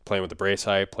settings, playing with the brace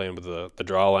height, playing with the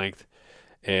draw length.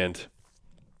 And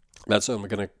That's what I'm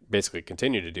going to basically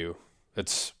continue to do.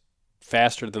 It's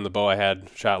faster than the bow I had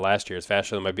shot last year. It's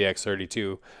faster than my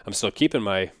BX32. I'm still keeping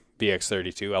my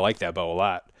BX32. I like that bow a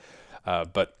lot.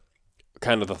 But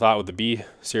kind of the thought with the B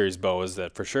series bow is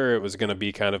that for sure it was going to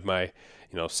be kind of my,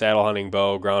 saddle hunting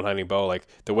bow, ground hunting bow. Like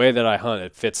the way that I hunt,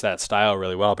 it fits that style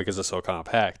really well because it's so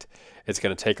compact. It's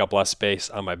going to take up less space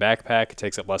on my backpack. It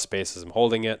takes up less space as I'm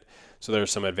holding it. So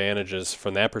there's some advantages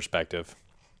from that perspective.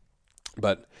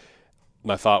 But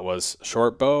my thought was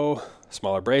short bow,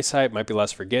 smaller brace height, might be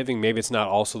less forgiving. Maybe it's not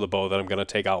also the bow that I'm going to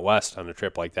take out west on a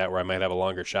trip like that where I might have a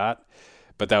longer shot.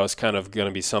 But that was kind of going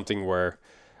to be something where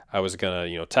I was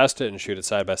going to, test it and shoot it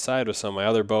side by side with some of my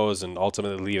other bows and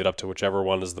ultimately leave it up to whichever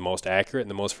one is the most accurate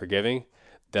and the most forgiving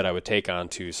that I would take on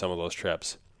to some of those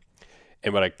trips.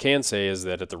 And what I can say is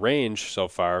that at the range so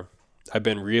far, I've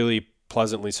been really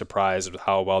pleasantly surprised with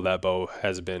how well that bow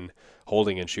has been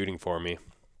holding and shooting for me.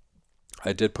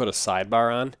 I did put a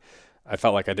sidebar on. I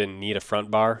felt like I didn't need a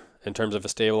front bar in terms of a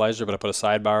stabilizer, but I put a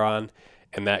sidebar on,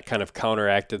 and that kind of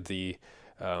counteracted the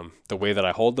way that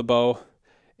I hold the bow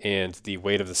and the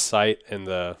weight of the sight and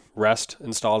the rest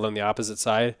installed on the opposite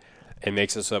side. It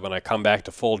makes it so that when I come back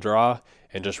to full draw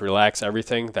and just relax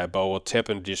everything, that bow will tip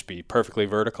and just be perfectly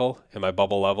vertical, and my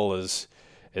bubble level is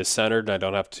centered, and I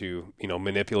don't have to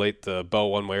manipulate the bow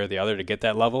one way or the other to get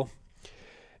that level.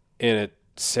 And it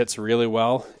sits really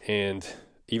well, and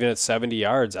even at 70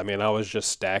 yards, I was just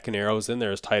stacking arrows in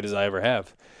there as tight as I ever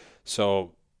have.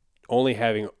 So only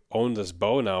having owned this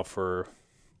bow now for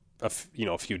a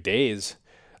few days,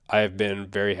 I've been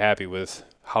very happy with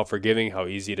how forgiving, how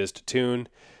easy it is to tune,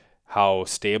 how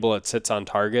stable it sits on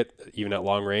target, even at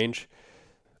long range.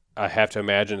 I have to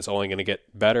imagine it's only going to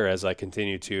get better as I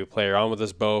continue to play around with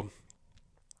this bow,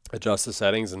 adjust the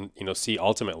settings, and see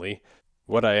ultimately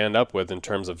what I end up with in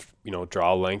terms of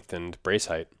draw length and brace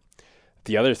height.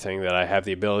 The other thing that I have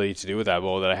the ability to do with that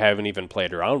bow that I haven't even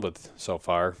played around with so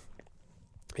far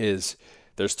is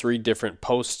there's 3 different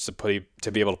posts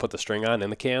to be able to put the string on in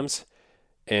the cams,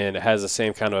 and it has the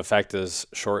same kind of effect as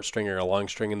short string or a long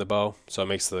string in the bow, so it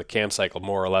makes the cam cycle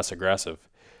more or less aggressive.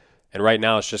 And right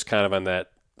now it's just kind of on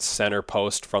that center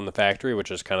post from the factory,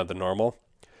 which is kind of the normal.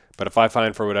 But if I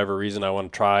find for whatever reason I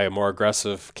want to try a more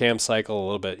aggressive cam cycle, a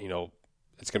little bit,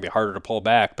 it's going to be harder to pull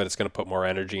back, but it's going to put more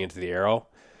energy into the arrow.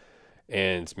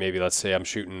 And maybe let's say I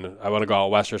want to go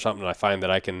out west or something, and I find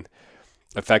that I can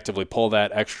effectively pull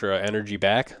that extra energy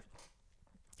back,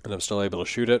 and I'm still able to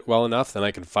shoot it well enough, then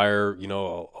I can fire,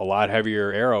 a lot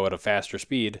heavier arrow at a faster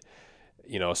speed,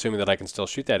 assuming that I can still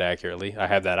shoot that accurately. I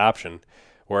have that option.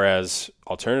 Whereas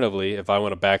alternatively, if I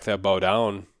want to back that bow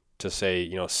down to say,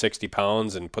 60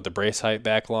 pounds and put the brace height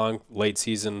back long, late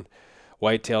season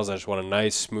whitetails, I just want a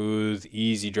nice, smooth,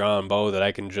 easy drawn bow that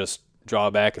I can just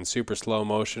draw back in super slow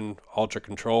motion, ultra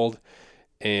controlled,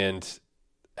 and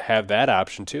have that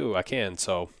option too. I can.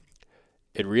 So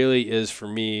it really is, for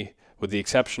me, with the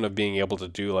exception of being able to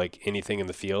do like anything in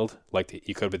the field, like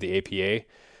you could with the APA,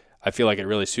 I feel like it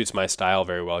really suits my style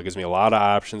very well. It gives me a lot of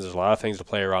options. There's a lot of things to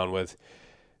play around with.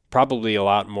 Probably a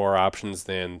lot more options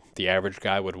than the average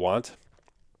guy would want.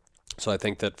 So I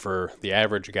think that for the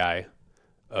average guy,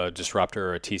 a Disruptor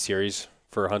or a T-Series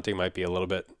for hunting might be a little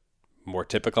bit more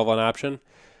typical of an option.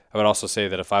 I would also say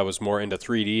that if I was more into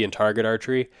 3D and target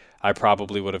archery, I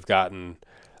probably would have gotten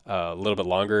a little bit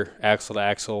longer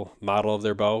axle-to-axle model of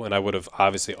their bow, and I would have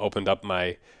obviously opened up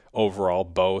my overall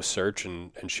bow search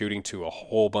and shooting to a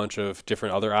whole bunch of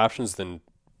different other options than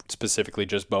specifically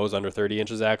just bows under 30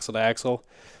 inches axle-to-axle.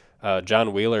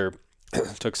 John Wheeler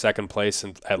took second place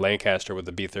at Lancaster with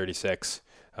the B36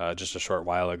 just a short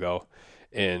while ago.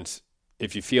 And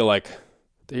if you feel like,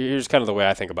 here's kind of the way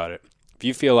I think about it. If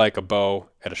you feel like a bow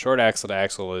at a short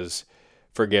axle-to-axle is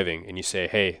forgiving, and you say,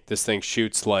 hey, this thing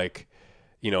shoots like,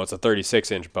 it's a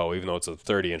 36-inch bow, even though it's a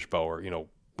 30-inch bow, or,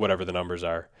 whatever the numbers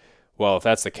are. Well, if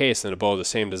that's the case, then a bow of the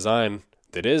same design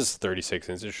that is 36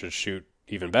 inches should shoot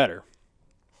even better.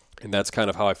 And that's kind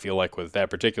of how I feel like with that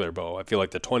particular bow. I feel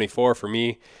like the 24 for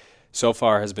me so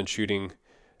far has been shooting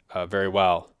very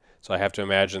well. So I have to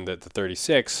imagine that the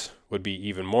 36 would be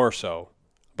even more so.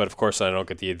 But of course, I don't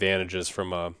get the advantages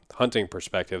from a hunting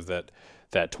perspective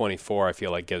that 24 I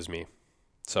feel like gives me.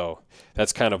 So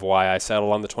that's kind of why I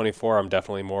settle on the 24. I'm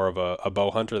definitely more of a bow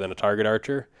hunter than a target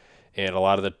archer. And a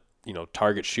lot of the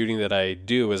target shooting that I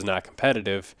do is not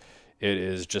competitive. It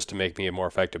is just to make me a more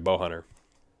effective bow hunter.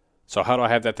 So how do I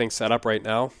have that thing set up right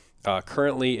now?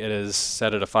 Currently, it is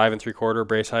set at a 5 3/4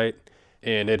 brace height,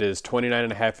 and it is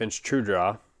 29.5-inch true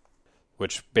draw,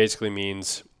 which basically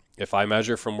means if I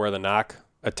measure from where the nock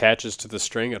attaches to the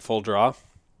string at full draw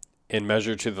and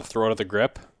measure to the throat of the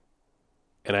grip,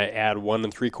 and I add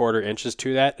 1 3/4 inches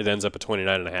to that, it ends up at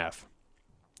 29.5.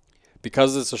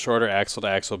 Because it's a shorter axle to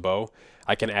axle bow,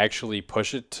 I can actually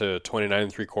push it to 29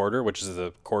 3/4, which is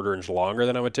a 1/4 inch longer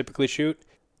than I would typically shoot.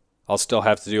 I'll still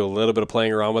have to do a little bit of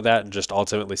playing around with that and just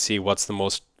ultimately see what's the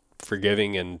most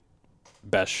forgiving and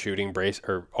best shooting brace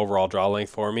or overall draw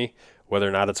length for me, whether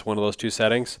or not it's one of those two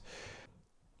settings.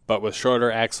 But with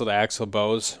shorter axle to axle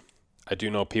bows, I do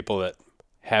know people that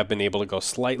have been able to go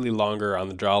slightly longer on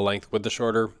the draw length with the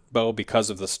shorter bow because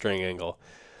of the string angle.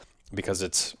 Because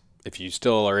if you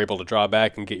still are able to draw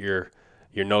back and get your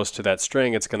nose to that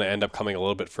string, it's going to end up coming a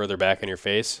little bit further back in your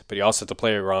face. But you also have to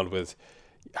play around with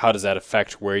how does that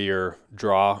affect where your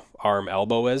draw arm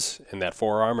elbow is in that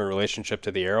forearm in relationship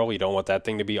to the arrow. You don't want that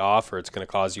thing to be off or it's going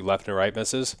to cause you left and right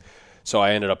misses. So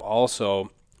I ended up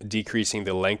also decreasing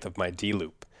the length of my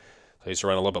D-loop. So I used to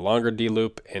run a little bit longer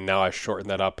D-loop, and now I shortened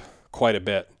that up quite a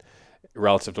bit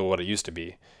relative to what it used to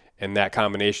be. And that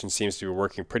combination seems to be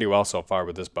working pretty well so far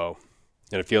with this bow.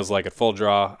 And it feels like at full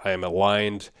draw, I am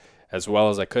aligned as well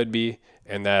as I could be,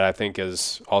 and that I think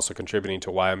is also contributing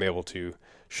to why I'm able to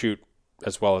shoot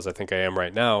as well as I think I am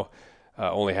right now,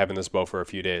 only having this bow for a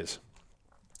few days.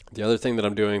 The other thing that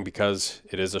I'm doing, because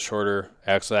it is a shorter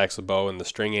axle-to-axle bow and the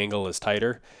string angle is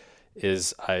tighter,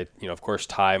 is I, of course,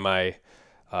 tie my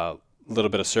little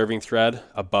bit of serving thread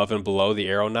above and below the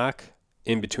arrow nock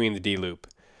in between the D-loop.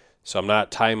 So I'm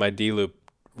not tying my D-loop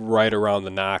right around the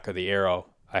nock of the arrow.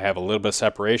 I have a little bit of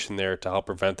separation there to help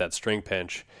prevent that string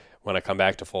pinch when I come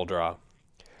back to full draw.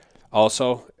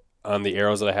 Also, on the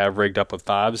arrows that I have rigged up with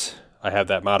fobs, I have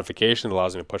that modification that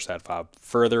allows me to push that fob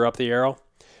further up the arrow.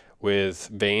 With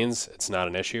vanes, it's not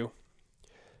an issue.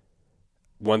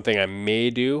 One thing I may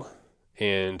do,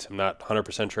 and I'm not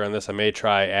 100% sure on this, I may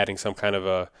try adding some kind of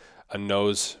a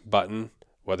nose button,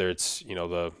 whether it's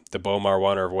the Bowmar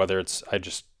one or whether it's I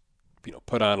just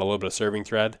put on a little bit of serving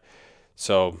thread.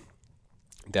 So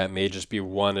that may just be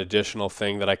one additional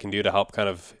thing that I can do to help kind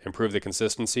of improve the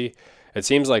consistency. It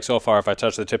seems like so far if I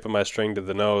touch the tip of my string to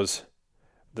the nose,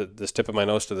 this tip of my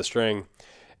nose to the string,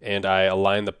 and I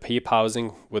align the peep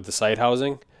housing with the sight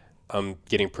housing, I'm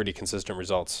getting pretty consistent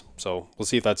results. So we'll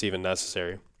see if that's even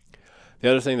necessary. The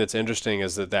other thing that's interesting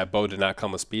is that bow did not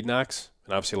come with speed knocks,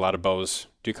 and obviously a lot of bows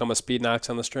do come with speed knocks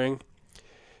on the string.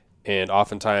 And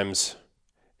oftentimes,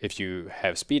 if you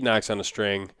have speed knocks on a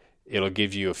string, it'll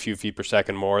give you a few feet per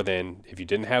second more than if you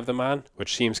didn't have them on,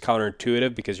 which seems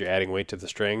counterintuitive because you're adding weight to the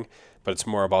string, but it's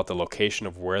more about the location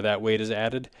of where that weight is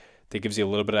added that gives you a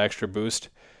little bit of extra boost.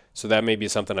 So that may be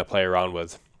something I play around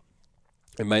with.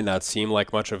 It might not seem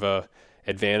like much of a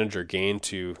advantage or gain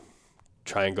to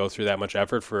try and go through that much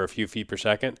effort for a few feet per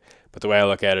second, but the way I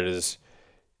look at it is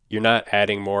you're not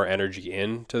adding more energy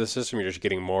into the system, you're just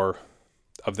getting more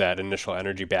of that initial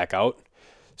energy back out.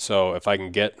 So if I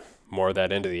can get more of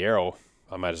that into the arrow,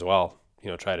 I might as well,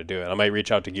 try to do it. I might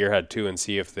reach out to Gearhead too and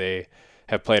see if they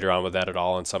have played around with that at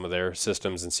all in some of their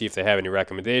systems and see if they have any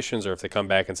recommendations, or if they come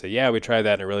back and say, yeah, we tried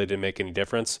that and it really didn't make any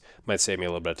difference. It might save me a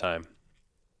little bit of time.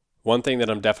 One thing that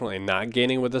I'm definitely not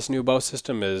gaining with this new bow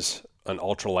system is an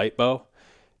ultralight bow.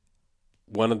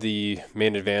 One of the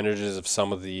main advantages of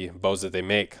some of the bows that they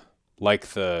make, like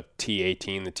the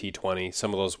T18, the T20,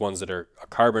 some of those ones that are a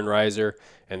carbon riser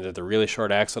and they're the really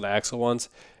short axle-to-axle ones,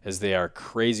 is they are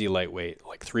crazy lightweight,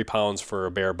 like 3 pounds for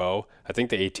a bare bow. I think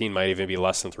the 18 might even be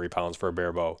less than 3 pounds for a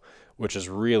bare bow, which is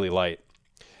really light.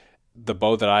 The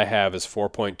bow that I have is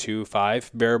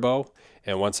 4.25 bare bow,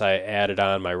 and once I added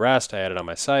on my rest, I added on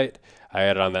my sight, I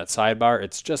added on that sidebar,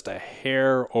 it's just a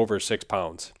hair over 6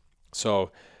 pounds.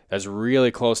 So that's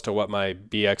really close to what my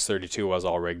BX32 was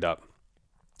all rigged up.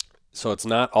 So it's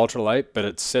not ultralight, but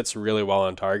it sits really well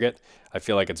on target. I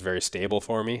feel like it's very stable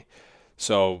for me.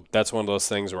 So that's one of those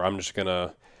things where I'm just going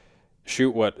to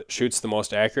shoot what shoots the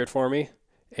most accurate for me.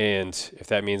 And if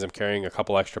that means I'm carrying a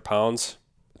couple extra pounds,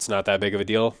 it's not that big of a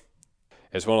deal.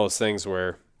 It's one of those things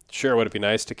where, sure, would it be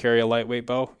nice to carry a lightweight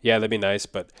bow? Yeah, that'd be nice,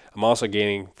 but I'm also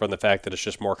gaining from the fact that it's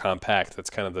just more compact. That's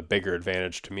kind of the bigger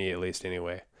advantage to me, at least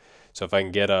anyway. So if I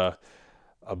can get a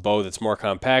bow that's more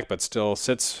compact but still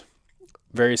sits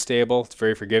very stable, it's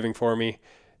very forgiving for me,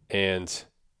 and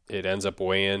it ends up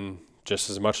weighing just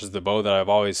as much as the bow that I've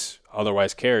always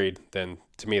otherwise carried, then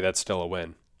to me that's still a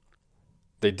win.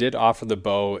 They did offer the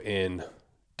bow in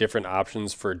different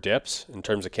options for dips in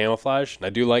terms of camouflage, and I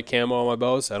do like camo on my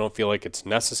bows. I don't feel like it's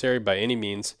necessary by any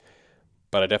means,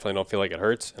 but I definitely don't feel like it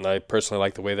hurts, and I personally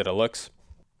like the way that it looks.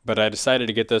 But I decided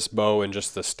to get this bow in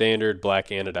just the standard black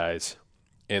anodize.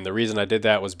 And the reason I did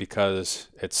that was because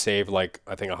it saved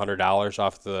I think $100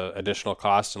 off the additional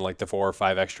cost and like the 4 or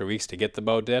 5 extra weeks to get the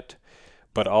bow dipped.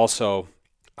 But also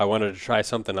I wanted to try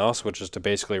something else, which is to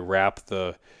basically wrap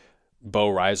the bow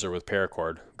riser with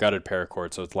paracord, gutted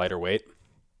paracord, so it's lighter weight.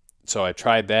 So I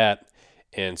tried that,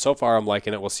 and so far I'm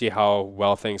liking it. We'll see how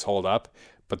well things hold up,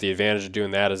 but the advantage of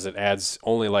doing that is it adds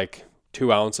only like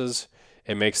 2 ounces.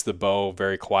 It makes the bow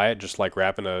very quiet, just like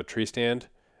wrapping a tree stand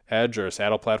edge or a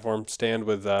saddle platform stand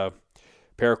with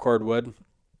paracord wood.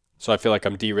 So I feel like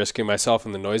I'm de-risking myself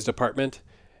in the noise department,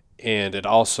 and it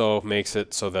also makes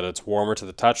it so that it's warmer to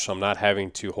the touch, so I'm not having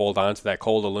to hold on to that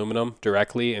cold aluminum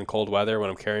directly in cold weather when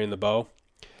I'm carrying the bow.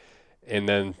 And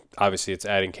then obviously it's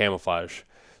adding camouflage.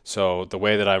 So the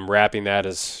way that I'm wrapping that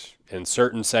is in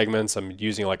certain segments, I'm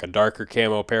using like a darker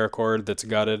camo paracord that's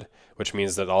gutted, which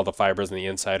means that all the fibers on the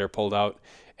inside are pulled out.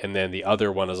 And then the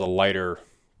other one is a lighter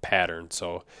pattern.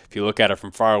 So if you look at it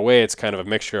from far away, it's kind of a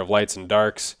mixture of lights and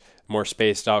darks, more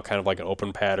spaced out, kind of like an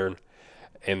open pattern.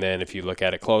 And then if you look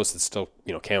at it close, it's still,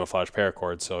 camouflage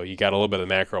paracord. So you got a little bit of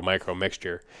macro micro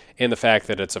mixture. And the fact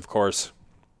that it's, of course,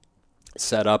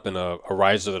 set up in a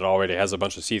riser that already has a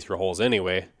bunch of see-through holes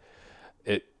anyway,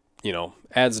 it,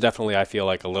 adds definitely, I feel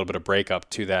like, a little bit of breakup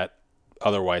to that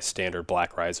otherwise standard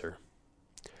black riser.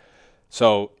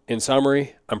 So in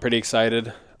summary, I'm pretty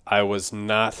excited. I was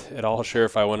not at all sure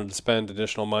if I wanted to spend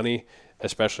additional money,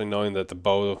 especially knowing that the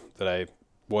bow that I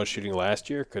was shooting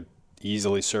last year could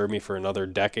easily serve me for another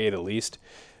decade at least,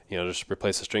 just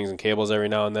replace the strings and cables every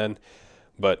now and then.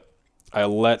 But I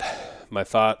let my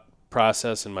thought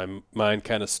process and my mind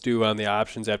kind of stew on the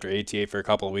options after ATA for a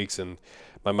couple of weeks, and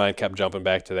my mind kept jumping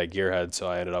back to that gearhead, so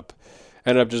I ended up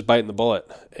just biting the bullet.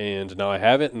 And now I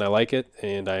have it, and I like it,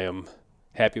 and I am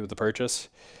happy with the purchase.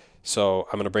 So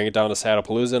I'm going to bring it down to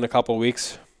Saddlepalooza in a couple of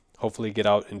weeks, hopefully get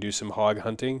out and do some hog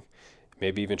hunting,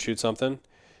 maybe even shoot something.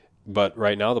 But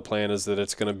right now the plan is that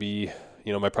it's going to be,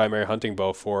 my primary hunting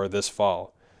bow for this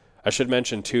fall. I should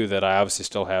mention too that I obviously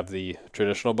still have the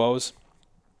traditional bows,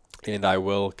 and I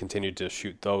will continue to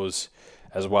shoot those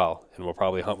as well, and we'll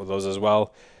probably hunt with those as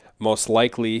well. Most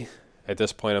likely, at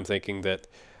this point, I'm thinking that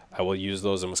I will use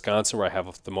those in Wisconsin, where I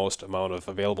have the most amount of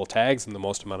available tags and the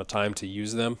most amount of time to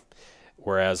use them.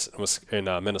 Whereas in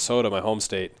Minnesota, my home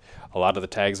state, a lot of the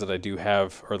tags that I do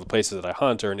have, or the places that I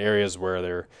hunt, are in areas where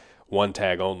they're one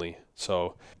tag only.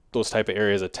 So those type of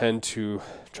areas, I tend to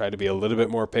try to be a little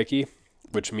bit more picky,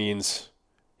 which means,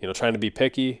 trying to be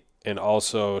picky and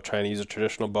also trying to use a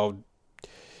traditional bow.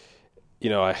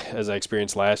 As I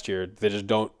experienced last year, they just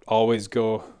don't always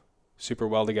go super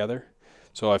well together.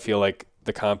 So I feel like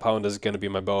the compound is going to be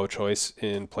my bow of choice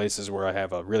in places where I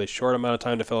have a really short amount of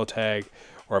time to fill a tag,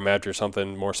 or I'm after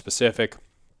something more specific,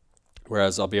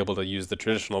 whereas I'll be able to use the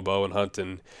traditional bow and hunt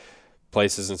in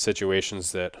places and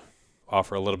situations that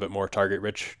offer a little bit more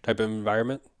target-rich type of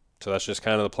environment. So that's just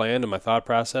kind of the plan and my thought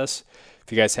process.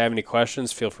 If you guys have any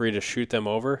questions, feel free to shoot them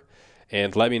over,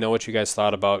 and let me know what you guys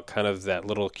thought about kind of that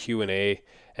little Q&A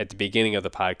at the beginning of the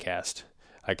podcast.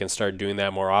 I can start doing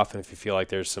that more often if you feel like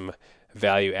there's some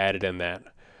value added in that.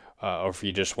 Or if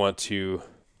you just want to,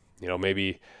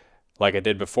 maybe like I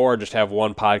did before, just have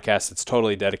one podcast that's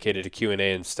totally dedicated to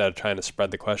Q&A instead of trying to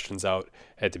spread the questions out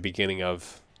at the beginning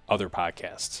of other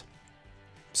podcasts.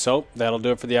 So that'll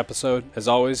do it for the episode. As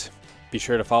always, be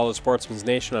sure to follow Sportsman's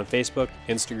Nation on Facebook,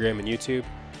 Instagram, and YouTube.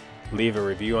 Leave a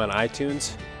review on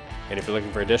iTunes. And if you're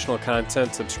looking for additional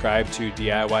content, subscribe to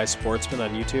DIY Sportsman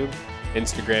on YouTube.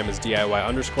 Instagram is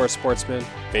DIY_Sportsman.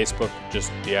 Facebook,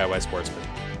 just DIY Sportsman.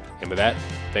 And with that,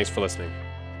 thanks for listening.